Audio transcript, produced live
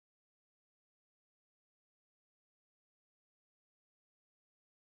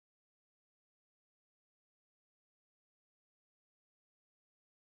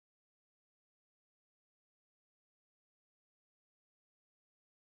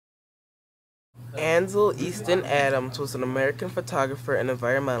Ansel Easton Adams was an American photographer and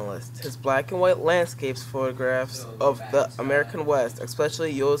environmentalist. His black and white landscapes photographs of the American West,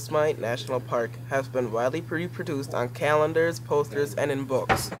 especially Yosemite National Park, have been widely reproduced on calendars, posters, and in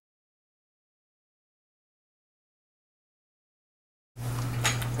books.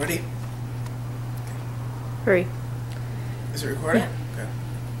 Ready? Hurry. Is it recording? Yeah.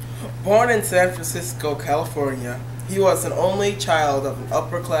 Okay. Born in San Francisco, California, he was an only child of an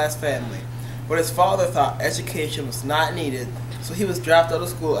upper-class family, but his father thought education was not needed, so he was dropped out of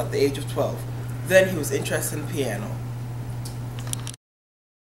school at the age of 12. Then he was interested in piano.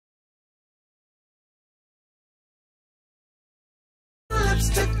 Lips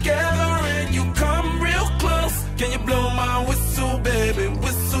together and you come real close. Can you blow my whistle, baby?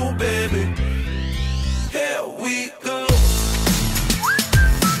 Whistle, baby. Here we go.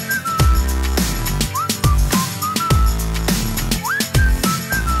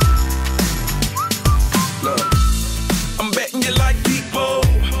 Look, I'm betting you like people,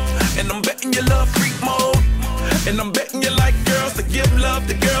 and I'm betting you love freak mode, and I'm betting you like girls to give love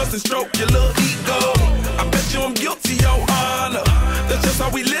to girls and stroke your little ego. I bet you I'm guilty, your honor. That's just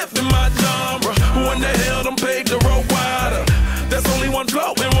how we live in my genre. Who in the hell done paved the road wider? There's only one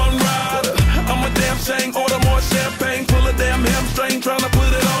flow and one rider. I'm a damn shame, order more champagne, pull a damn hamstring, tryna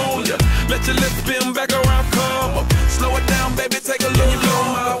put it on ya. Let your lips spin back around, come up. Slow it down, baby, take a look. You blow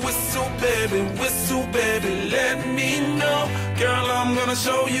my whistle, baby, let me know. Girl, I'm gonna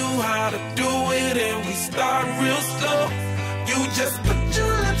show you how to do it, and we start real slow. You just put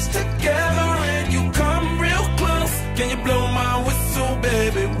your lips together and you come real close. Can you blow my whistle,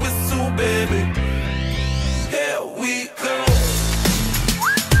 baby? Here we go.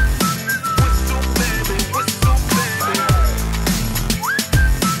 Whistle, baby. Whistle, baby. Whistle, baby.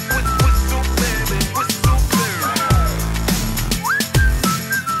 Whistle, baby. Whistle, baby.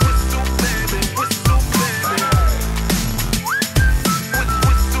 Whistle, baby. Whistle, baby.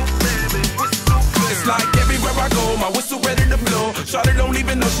 Whistle, baby. It's like everywhere I go, my whistle ready to blow. Shawty don't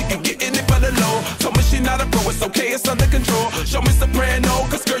even know she can get in it for the low. Told me she not a pro, it's okay, it's under control. Show me soprano,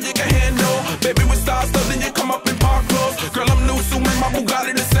 cause girl you can handle. Baby with stars, so then you come up in park clothes. Girl I'm new, so man, my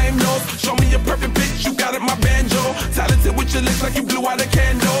Bugatti the same nose. Show me a perfect pitch, you got it, my banjo. Talented with your lips like you blew out a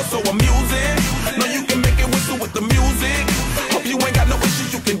candle. So I'm using, know you can make it whistle with the music. Hope you ain't got no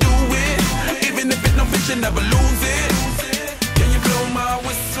issues, you can do it. Even if it no bitch, you never lose it. Can you blow my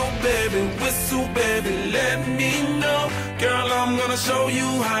whistle, baby, let me know. Girl, I'm gonna show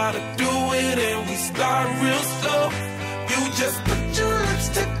you how to do it, and we start real slow. You just put your lips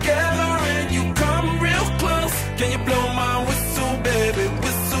together and you come real close. Can you blow my whistle, baby?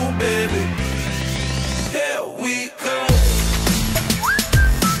 Here we go.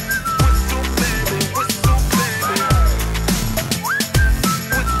 Whistle, baby. Whistle, baby.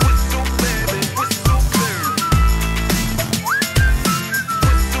 Whistle, baby. Whistle, baby. Whistle,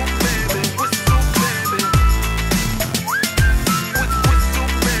 baby. Whistle, baby. Whistle,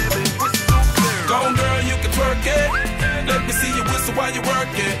 baby. Whistle, baby. Go on, girl, you can twerk it. Let me see you whistle while you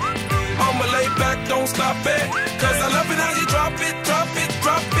work it. I'ma lay back, don't stop it. Cause I love it how you drop it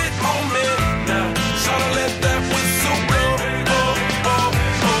on me. Now, tryna let that whistle blow. Oh, oh,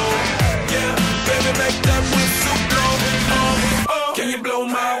 oh. Yeah, baby, make that whistle blow. Oh, oh. Can you blow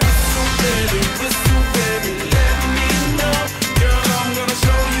my whistle, baby? Let me know. Girl, I'm gonna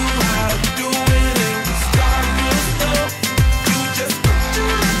show you how to do it, and we start real slow. You just put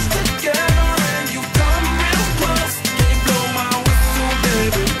your lips together and you come real close. Can you blow my whistle,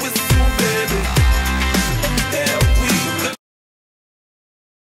 baby? Here we go.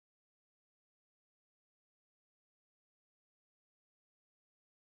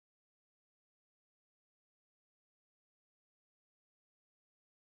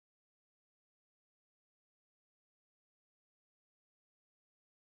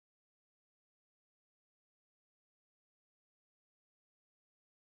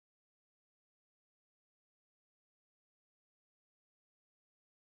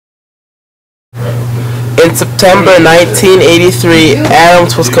 In September 1983,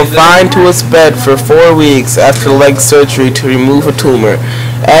 Adams was confined to his bed for 4 weeks after leg surgery to remove a tumor.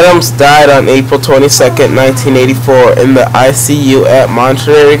 Adams died on April 22, 1984 in the ICU at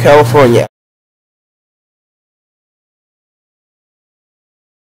Monterey, California.